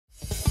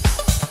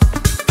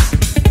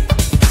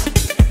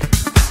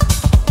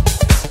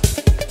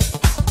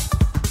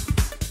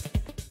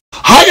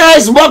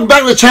guys, and welcome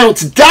back to the channel.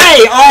 Today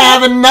I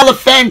have another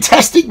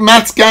fantastic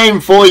maths game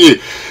for you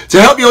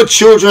to help your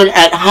children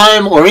at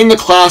home or in the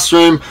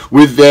classroom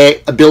with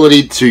their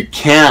ability to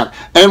count.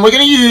 And we're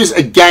going to use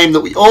a game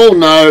that we all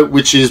know,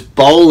 which is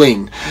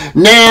bowling.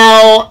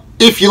 Now,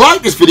 if you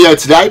like this video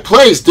today,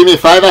 please do me a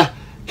favour,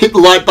 hit the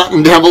like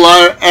button down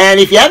below, and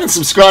if you haven't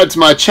subscribed to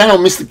my channel,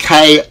 Mr.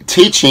 K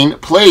Teaching,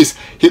 please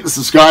hit the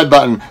subscribe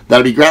button.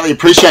 That'd be greatly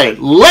appreciated.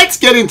 Let's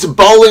get into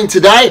bowling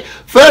today.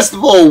 First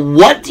of all,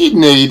 what do you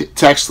need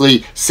to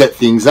actually set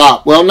things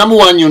up? Well, number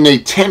one, you'll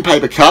need 10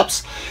 paper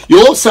cups.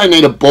 You'll also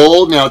need a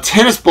ball. Now, a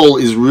tennis ball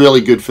is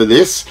really good for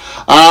this.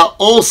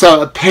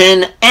 Also, a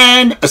pen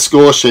and a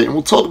score sheet. And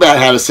we'll talk about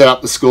how to set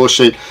up the score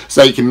sheet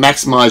so you can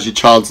maximize your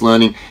child's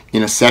learning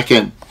in a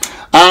second.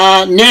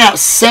 Now,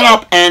 set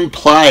up and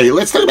play.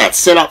 Let's talk about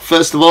setup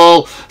first of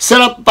all.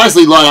 Set up,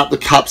 basically line up the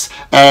cups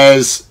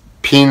as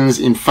pins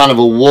in front of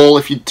a wall.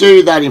 If you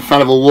do that in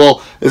front of a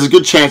wall, there's a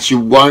good chance you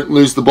won't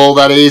lose the ball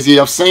that easy.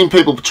 I've seen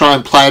people try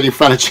and play it in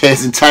front of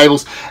chairs and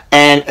tables,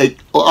 and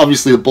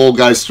obviously the ball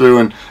goes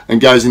through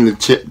and goes in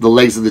the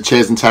legs of the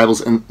chairs and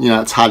tables, and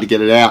it's hard to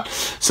get it out.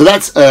 So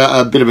that's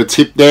a bit of a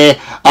tip there.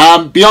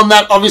 Beyond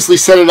that, obviously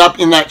set it up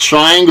in that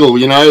triangle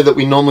that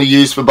we normally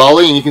use for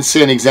bowling, and you can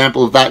see an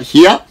example of that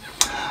here.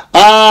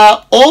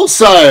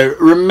 Also,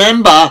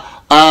 remember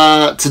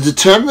to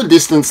determine the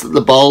distance that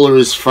the bowler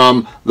is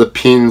from the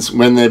pins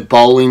when they're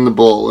bowling the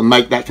ball, and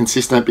make that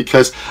consistent,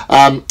 because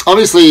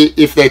obviously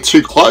if they're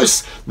too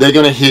close, they're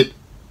going to hit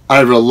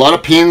over a lot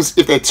of pins.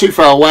 If they're too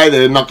far away,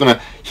 they're not going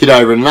to hit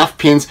over enough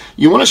pins.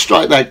 You want to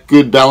strike that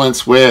good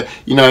balance where,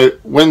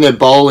 when they're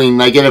bowling,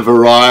 they get a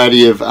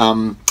variety of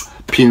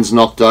pins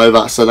knocked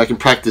over, so they can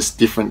practice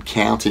different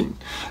counting.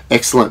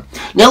 Excellent.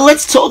 Now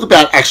let's talk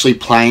about actually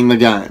playing the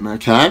game,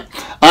 okay?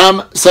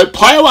 So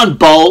player one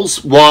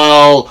bowls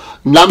while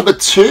number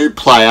two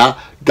player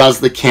does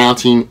the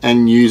counting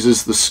and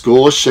uses the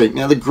score sheet.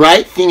 Now the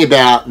great thing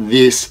about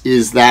this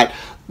is that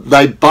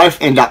they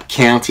both end up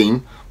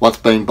counting what's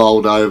being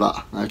bowled over,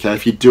 okay,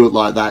 if you do it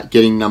like that,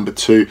 getting number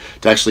two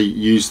to actually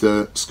use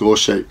the score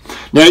sheet.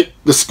 Now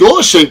the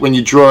score sheet, when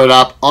you draw it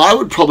up, I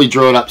would probably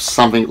draw it up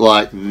something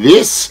like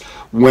this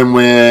when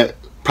we're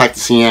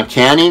practicing our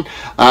counting.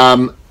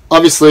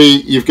 Obviously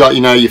you've got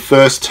your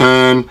first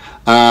turn,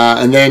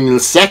 and then in the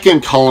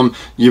second column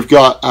you've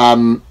got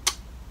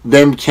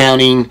them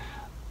counting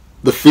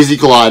the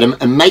physical item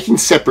and making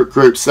separate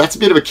groups. So that's a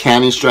bit of a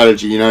counting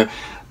strategy,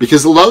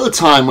 because a lot of the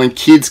time when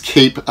kids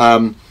keep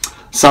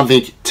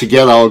something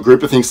together, or a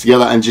group of things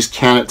together, and just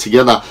count it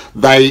together,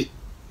 they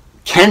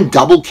can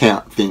double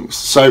count things.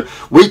 So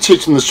we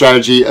teach them the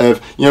strategy of,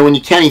 when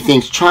you're counting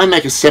things, try and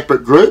make a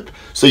separate group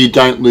so you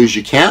don't lose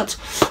your count.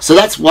 So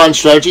that's one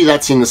strategy.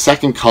 That's in the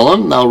second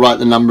column. They'll write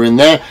the number in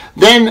there.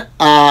 Then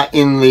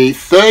in the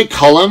third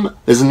column,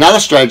 there's another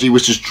strategy,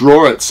 which is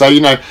draw it. So,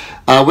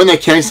 when they're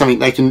counting something,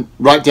 they can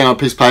write down on a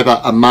piece of paper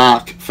a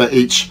mark for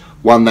each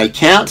one they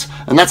count,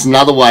 and that's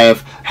another way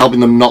of helping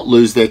them not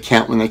lose their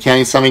count when they're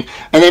counting something.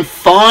 And then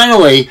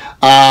finally,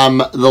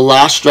 the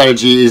last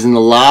strategy is in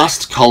the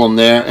last column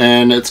there,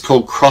 and it's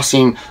called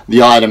crossing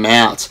the item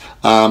out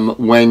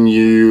when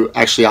you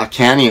actually are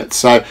counting it.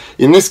 So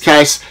in this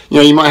case,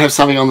 you might have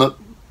something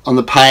on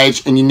the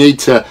page and you need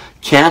to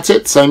count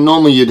it. So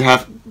normally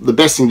the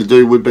best thing to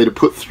do would be to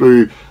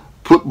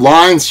put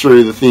lines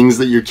through the things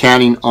that you're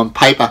counting on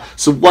paper,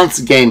 so once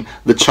again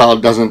the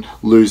child doesn't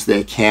lose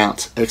their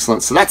count.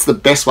 Excellent. So that's the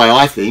best way,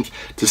 I think,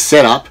 to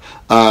set up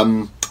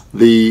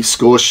the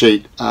score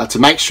sheet to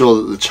make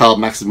sure that the child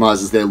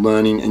maximizes their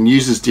learning and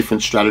uses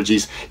different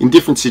strategies in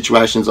different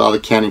situations, either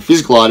counting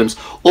physical items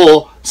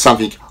or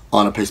something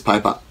on a piece of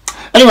paper.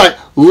 Anyway,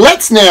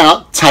 let's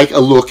now take a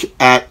look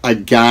at a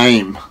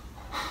game.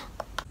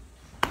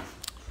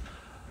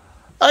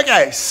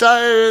 Okay,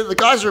 so the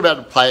guys are about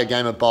to play a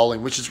game of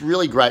bowling, which is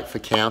really great for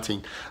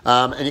counting.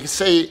 And you can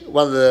see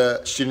one of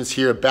the students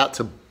here about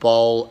to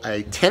bowl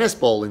a tennis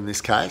ball in this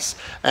case,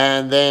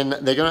 and then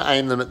they're going to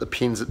aim them at the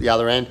pins at the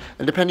other end,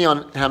 and depending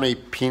on how many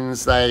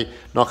pins they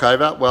knock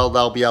over, well,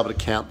 they'll be able to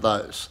count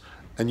those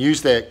and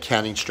use their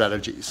counting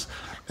strategies.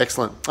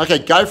 Excellent. Okay,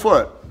 go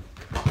for it.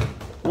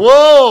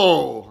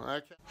 Whoa!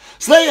 Okay.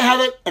 So there you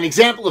have it, an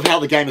example of how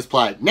the game is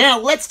played. Now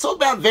let's talk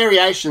about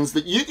variations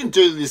that you can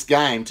do to this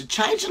game to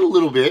change it a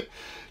little bit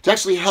to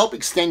actually help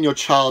extend your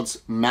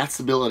child's maths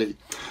ability.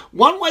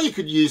 One way you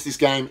could use this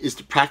game is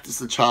to practice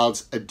the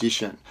child's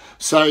addition.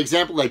 So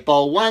example, they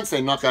bowl once,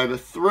 they knock over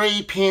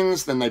 3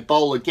 pins, then they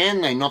bowl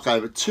again, they knock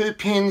over 2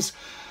 pins.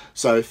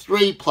 So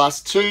 3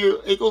 plus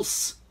 2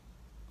 equals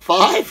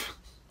 5.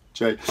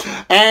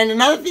 And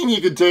another thing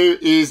you could do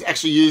is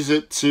actually use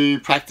it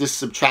to practice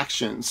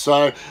subtraction.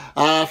 So,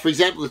 for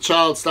example, the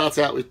child starts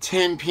out with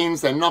 10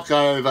 pins, they knock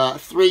over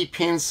 3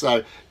 pins,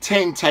 so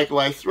 10 take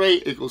away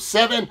 3 equals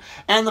 7.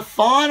 And the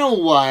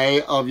final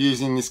way of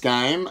using this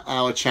game,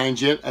 or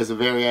change it as a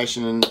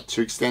variation and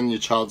to extend your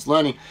child's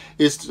learning,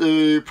 is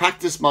to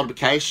practice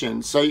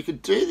multiplication. So you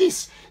could do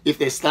this if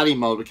they're studying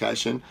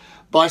multiplication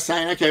by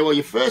saying, okay, well,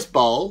 your first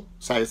bowl,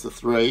 say it's a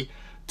 3,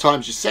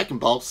 times your second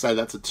bowl, say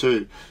that's a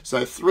 2.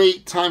 So 3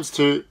 times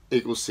 2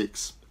 equals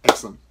 6.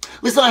 Excellent.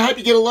 Listen, I hope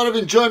you get a lot of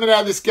enjoyment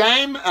out of this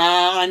game.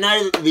 I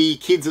know that the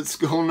kids at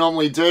school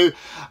normally do.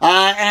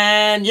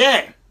 And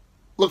yeah,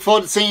 look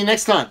forward to seeing you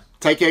next time.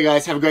 Take care,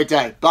 guys. Have a great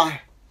day.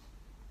 Bye.